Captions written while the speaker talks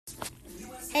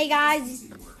Hey guys,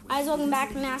 welcome back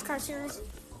to the NASCAR series.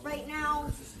 Right now,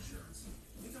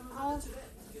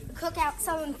 the Cookout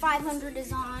 7500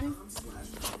 is on.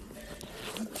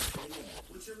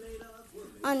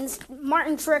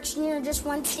 Martin Truex.jr. just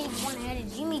won stage 1 ahead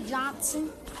of Jimmy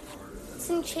Johnson.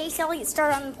 Chase Elliott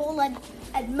started on the pole, led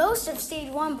most of stage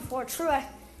 1 before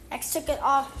Truex took it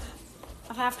off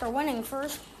after winning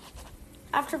first,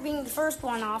 after being the first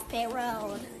one off pit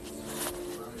road.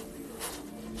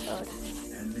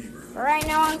 Right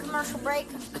now on commercial break,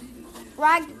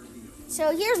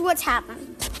 so here's what's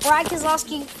happened. Brad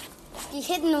Keselowski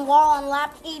hitting the wall on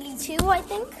lap 82, I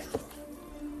think,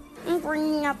 and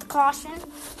bringing out the caution.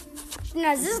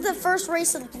 Now, this is the first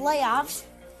race of the playoffs.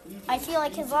 I feel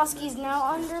like Keselowski's now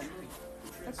under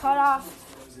the cutoff.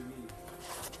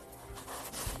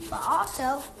 But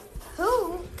also,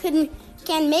 who can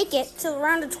make it to the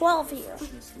round of 12 here?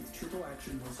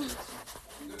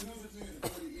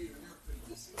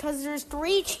 Because there's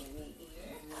three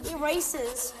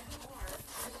races.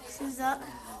 This is up.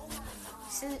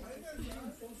 This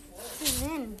is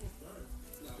in.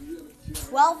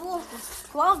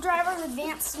 12 drivers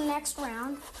advance to the next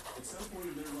round.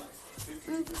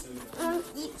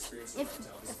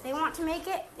 If they want to make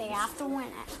it, they have to win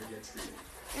it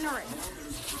in a race.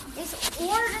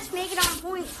 Or just make it on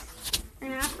points. They're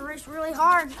going to have to race really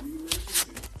hard.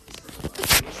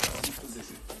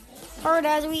 Hard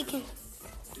as we can.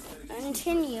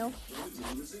 Continue.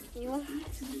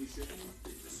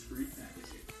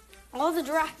 All the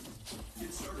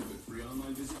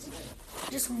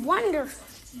just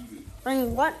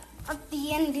wondering what at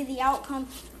the end of the outcome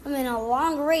in a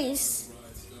long race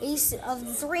of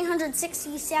the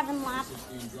 367 lap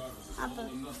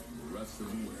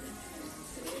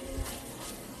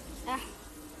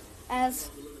as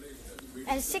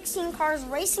 16 cars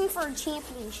racing for a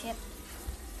championship.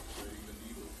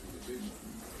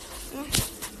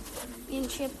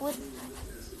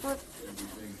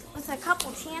 With a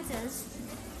couple chances,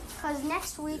 because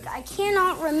next week I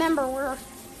cannot remember where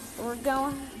we're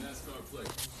going,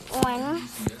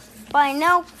 but I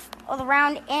know the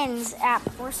round ends at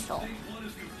Bristol.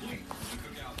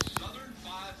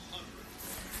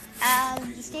 As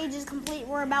the stage is complete,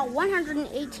 we're about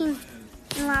 118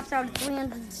 laps out of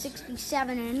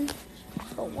 367 in.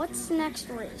 But what's the next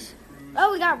race?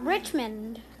 Oh, we got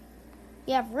Richmond.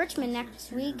 We have Richmond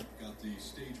next week.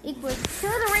 We're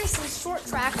sure to race these short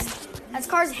tracks as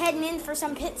cars heading in for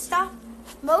some pit stop.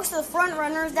 Most of the front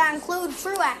runners that include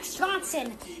Truex,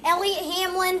 Johnson, Elliott,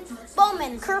 Hamlin,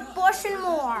 Bowman, Kurt Busch, and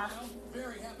more.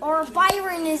 Or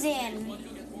Byron is in.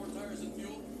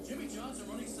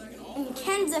 And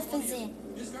Kenseth is in.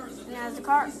 And as the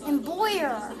car. And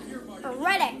Boyer, or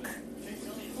Reddick.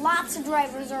 Lots of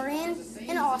drivers are in.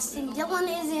 And Austin Dillon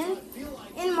is in.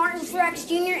 And Martin Truex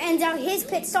Jr. ends out his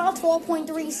pit stall,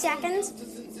 12.3 seconds.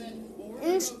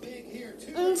 And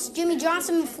Jimmy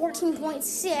Johnson,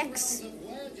 14.6.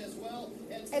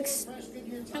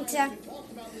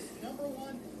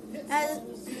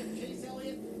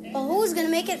 But who's going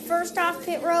to make it first off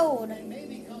pit road?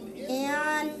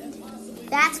 And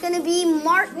that's going to be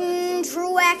Martin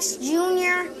Truex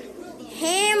Jr.,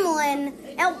 Hamlin,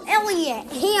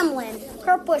 Elliott, Hamlin,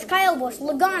 Kurt Busch, Kyle Busch,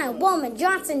 Logano, Bowman,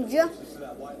 Johnson, Jones,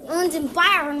 and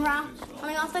Byron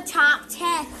running off the top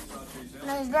 10. And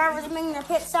those drivers are making their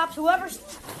pit stops. Whoever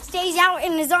stays out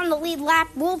and is on the lead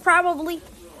lap will probably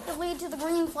lead to the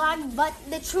green flag, but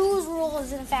the choose rule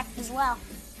is in effect as well.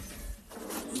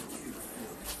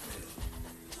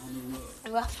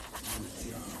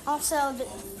 Also,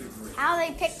 how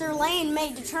they pick their lane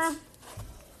may determine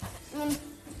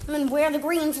where the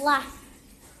green flag,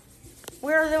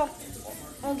 where they'll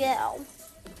go.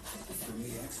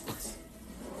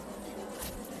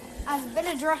 As a bit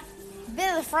of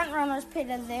the front runners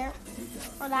pitted there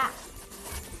for that.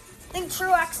 I think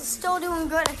Truex is still doing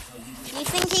good. I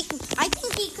think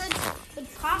he could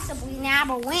possibly nab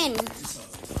a win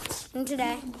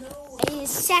today. He's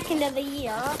second of the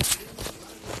year.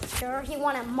 Sure, he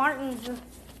won at Martinsville.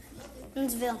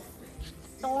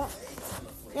 So,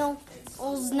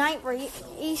 those night race,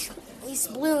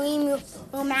 East Blue Emu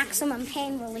maximum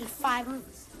pain relief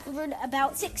 500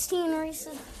 about 16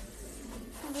 races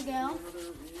ago.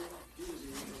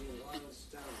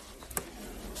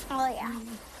 Oh yeah.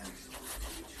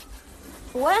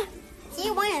 What?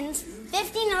 He wins.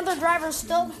 15 other drivers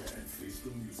still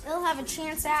have a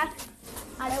chance at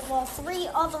it, while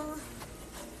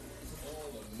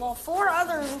 4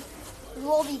 others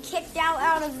will be kicked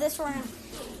out of this round.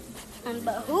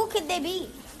 But who could they be?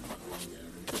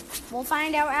 We'll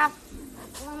find out after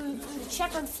the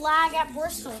checkered flag at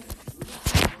Bristol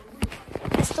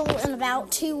in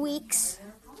about 2 weeks.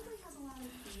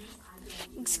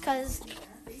 weeks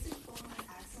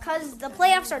because the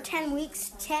playoffs are 10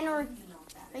 weeks, 10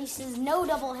 races, no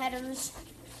double headers.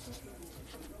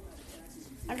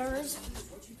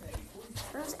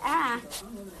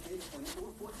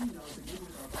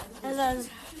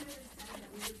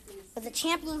 With the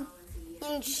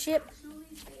championship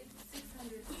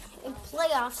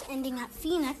playoffs ending at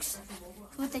Phoenix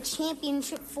with the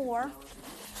championship 4.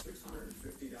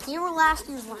 Here were last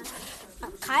year's line.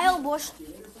 Kyle Busch.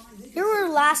 Here were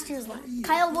last year's line.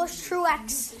 Kyle Busch,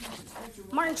 Truex,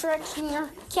 Martin Truex.jr.,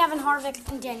 Kevin Harvick,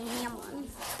 and Denny Hamlin.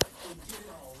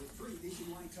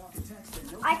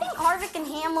 I think Harvick and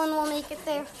Hamlin will make it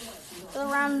there to the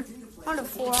round of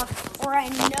 4, or I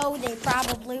know they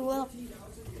probably will.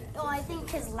 Though I think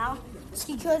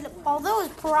Keselowski could, although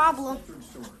his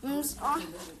problems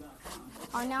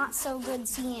are not so good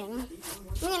seeing.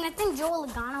 I think Joe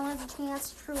Logano has a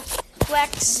chance.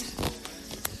 Truex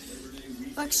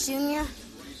Jr.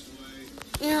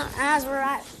 As we're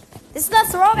at, this is the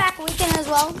throwback weekend as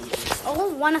well.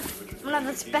 Oh, one of the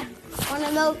most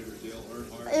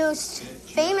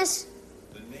famous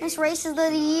races of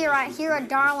the year right here at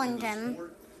Darlington.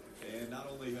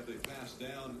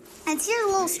 And here's a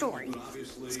little story.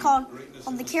 It's called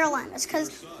the Carolinas,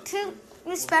 because 2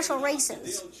 special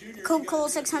races, the Coca-Cola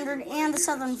 600 and the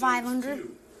Southern 500,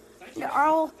 they're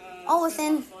all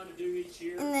within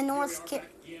in the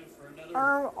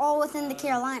all within the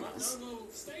Carolinas.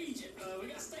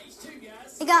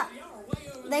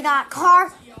 They got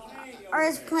cars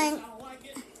playing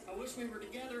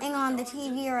on the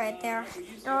TV right there,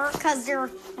 because they're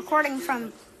recording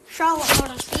from Charlotte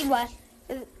Motor Speedway.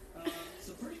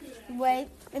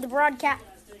 The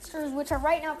broadcasters, which are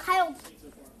right now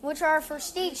which are for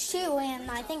stage 2 and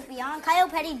I think beyond, Kyle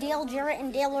Petty, Dale Jarrett,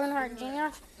 and Dale Earnhardt Jr.,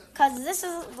 because this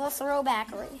is the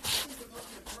throwback race.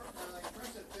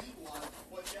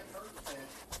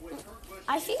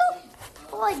 I feel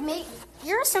like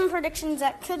here are some predictions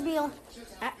that could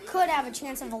have a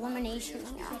chance of elimination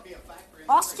here.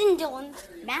 Austin Dillon,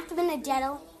 Matt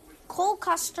Benedetto, Cole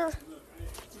Custer,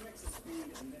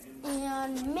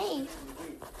 and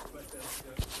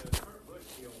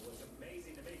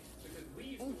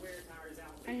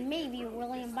maybe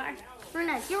William Byron.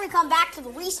 Here we come back to the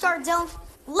restart zone.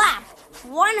 Lap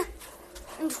 1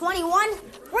 and 21.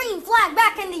 Green flag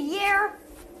back in the air.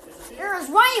 There's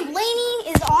Ryan Blaney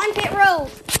is on pit road.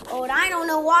 Oh, and I don't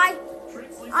know why.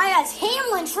 I have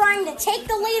Hamlin trying to take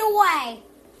the lead away.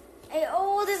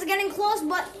 Oh, this is getting close,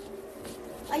 but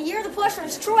here the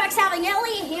pushers. Truex having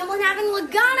Elliott, Hamlin having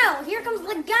Logano. Here comes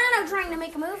Logano trying to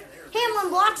make a move. Hamlin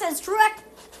blocks as Truex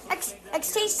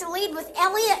takes the lead with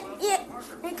Elliott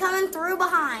coming through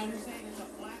behind.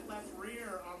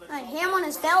 Right, Hamlin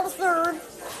has fell to third.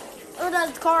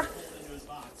 The cars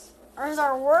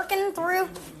are working through.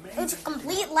 It's a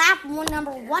complete lap,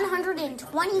 number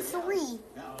 123.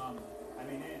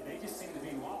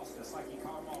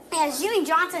 As Jimmy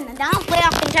Johnson, the down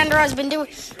playoff contender, has been doing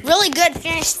really good.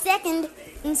 Finished second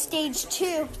in stage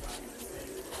 2.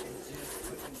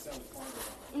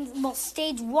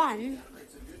 Stage 1.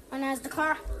 And as the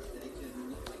cars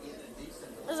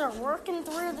are working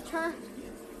through the turn,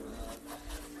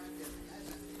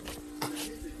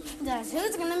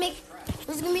 who's gonna be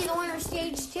the winner of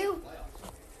stage 2?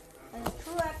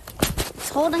 Truex is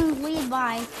holding the lead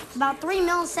by about 3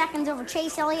 milliseconds over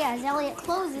Chase Elliott as Elliott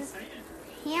closes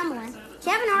Hamlin.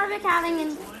 Kevin Harvick having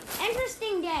an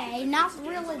interesting day, not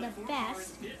really the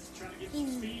best.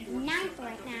 He's 9th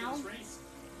right now.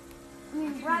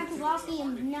 Brad Keselowski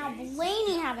and now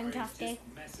Blaney having a tough day.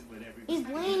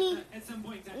 Blaney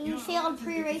failed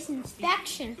pre-race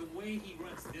inspection.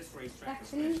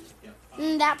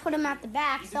 And that put him at the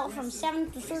back. Fell from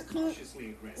 7th to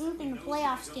 13th in the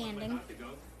playoff standing.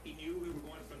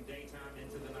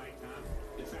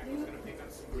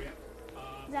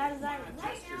 Right now,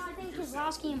 I think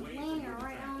Keselowski and Blaney are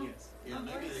right now.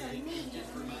 Maybe it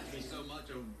just reminds me so much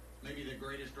of maybe the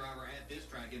greatest driver at this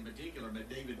track in particular, but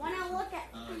David. When I look at,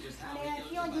 I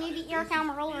feel like maybe Eric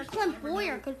Almirola or Clint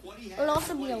Boyer would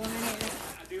also be eliminated.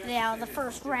 Yeah, the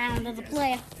first round of the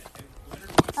playoff.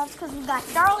 That's because we've got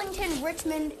Darlington,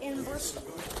 Richmond, and Bristol.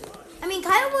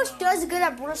 Kyle Busch does good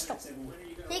at Bristol.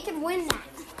 They could win that.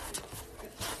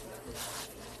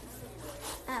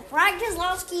 Brad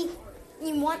Keselowski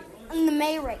won in the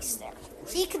May race there.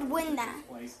 So he could win that.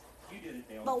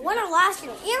 But winner last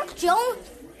year, Eric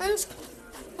Jones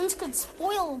could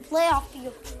spoil the playoff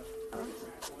field.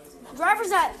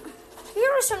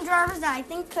 Here are some drivers that I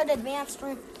think could advance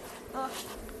through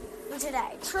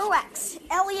today. Truex,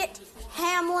 Elliott,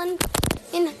 Hamlin,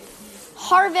 and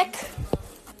Harvick,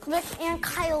 and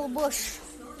Kyle Busch,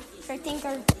 which I think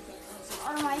are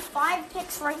are my 5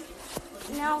 picks right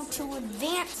now to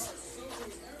advance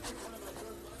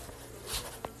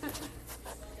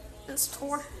this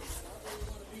tour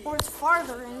towards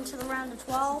farther into the round of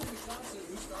 12.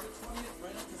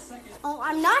 Oh,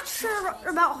 I'm not sure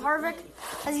about Harvick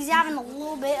because he's having a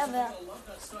little bit of a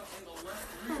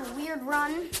weird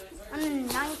run. I'm in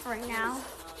 9th right now.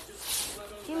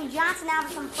 Jimmy Johnson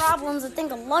having some problems. I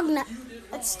think a lug nut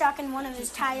that's stuck in one of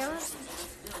his tires.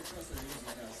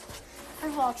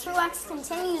 And while Truex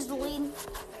continues to lead,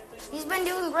 he's been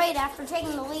doing great after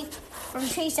taking the lead from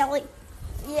Chase Elliott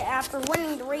after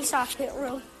winning the race off pit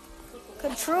road.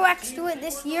 Could Truex do it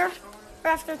this year? Or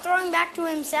after throwing back to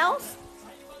himself?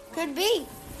 Could be.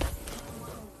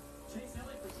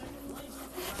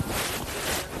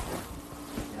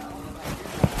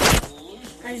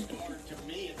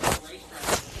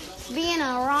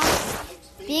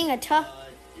 Being a tough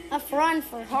run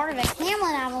for Harvick.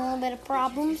 Hamlin having a little bit of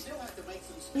problems.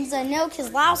 Since I know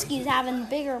Keselowski's having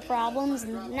bigger problems,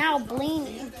 and now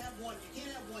Blaney.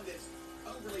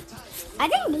 I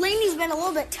think Blaney's been a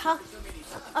little bit tough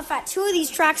at 2 of these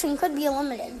tracks and could be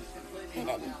eliminated.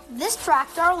 This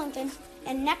track, Darlington,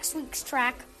 and next week's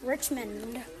track,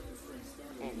 Richmond.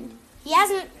 And he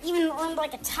hasn't even earned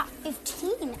like a top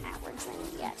 15 at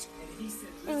Richmond yet.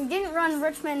 And we didn't run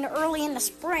Richmond early in the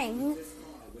spring,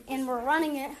 and we're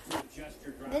running it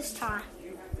this time.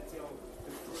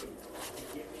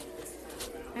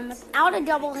 And without a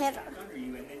double hitter.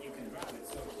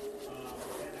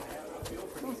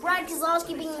 With Brad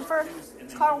Keselowski being the first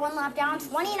car 1 lap down,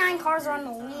 29 cars are on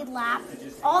the lead lap,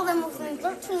 all of them within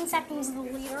 13 seconds of the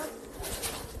leader.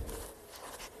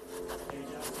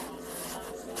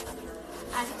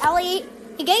 And Elliott,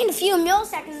 he gained a few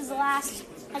milliseconds the last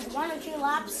 1 or 2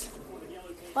 laps,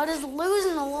 but is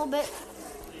losing a little bit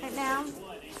right now.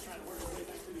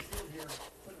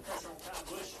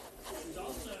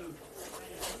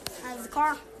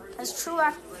 As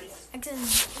Truex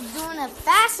is doing a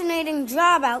fascinating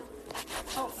job out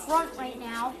front right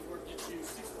now.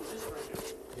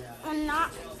 And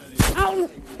not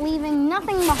leaving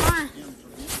nothing behind,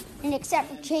 and except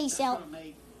for Chase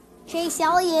Elliott. Chase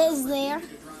Elliott is there.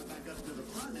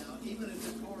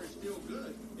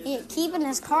 Keeping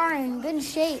his car in good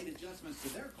shape.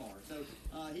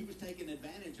 He was taking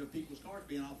advantage of people's cars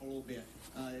being off a little bit.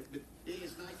 But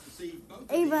it's nice to see both.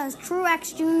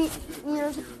 Truex.jr.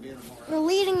 We're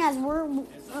leading as we're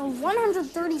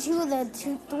 132 of the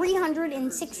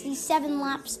 367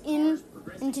 laps in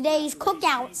today's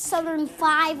Cookout Southern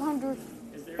 500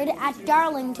 at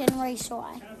Darlington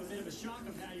Raceway.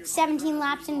 17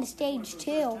 laps into stage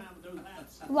 2.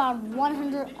 About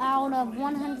 100 out of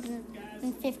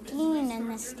 115 in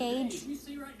this stage.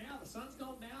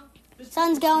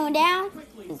 Sun's going down.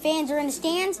 The fans are in the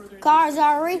stands. Cars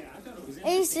are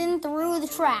racing through the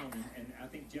track.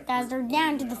 Guys, they're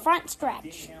down to the front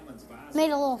stretch. Made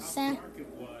a little song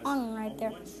right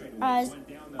there.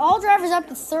 All drivers up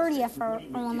to 30th for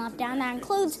 1 lap down. That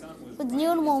includes with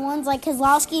notable ones like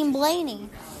Keselowski and Blaney.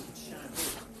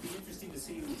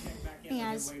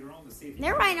 Yes.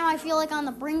 They're right now, I feel like, on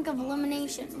the brink of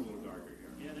elimination.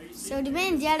 So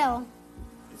DiBenedetto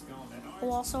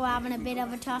also having a bit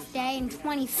of a tough day in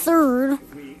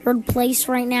 23rd place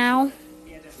right now.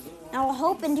 Now we're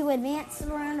hoping to advance to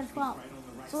the round of 12.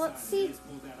 So let's see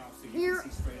here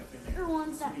are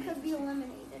ones that could be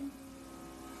eliminated.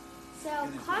 So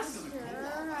Custer,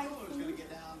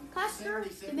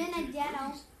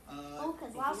 DiBenedetto,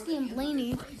 Keselowski, and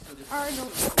Blaney are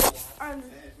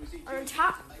the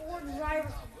top 4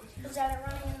 drivers that are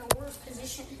running in the worst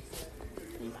position.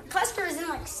 Custer is in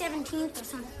like 17th or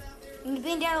something. And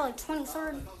DiBenedetto like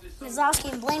 23rd.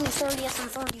 Keselowski and Blaney 30th and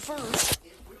 31st.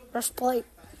 First place.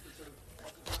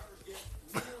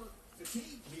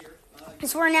 This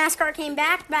is where NASCAR came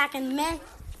back in May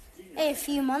a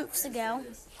few months ago.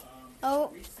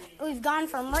 Oh, we've gone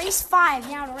from race 5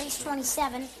 now to race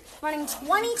 27, running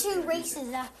 22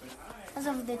 races as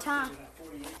of the time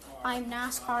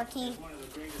NASCAR came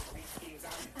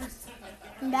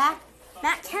back.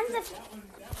 Matt Kenseth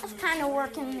is kind of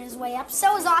working his way up.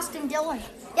 So is Austin Dillon.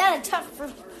 He had a tough for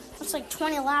looks like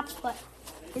 20 laps, but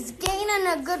is gaining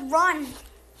a good run.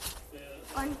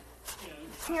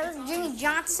 Here's Jimmy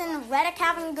Johnson and Reddick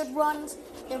having good runs.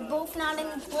 They're both not in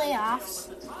the playoffs.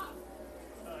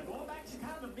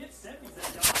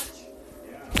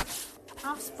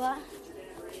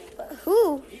 But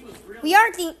who? We are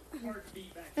at the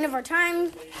end of our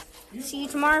time. See you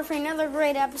tomorrow for another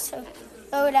great episode.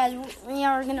 As we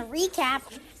are going to recap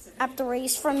after the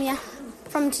race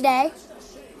from today.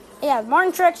 Yeah,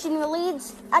 Martin Truex Jr.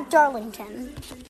 leads at Darlington.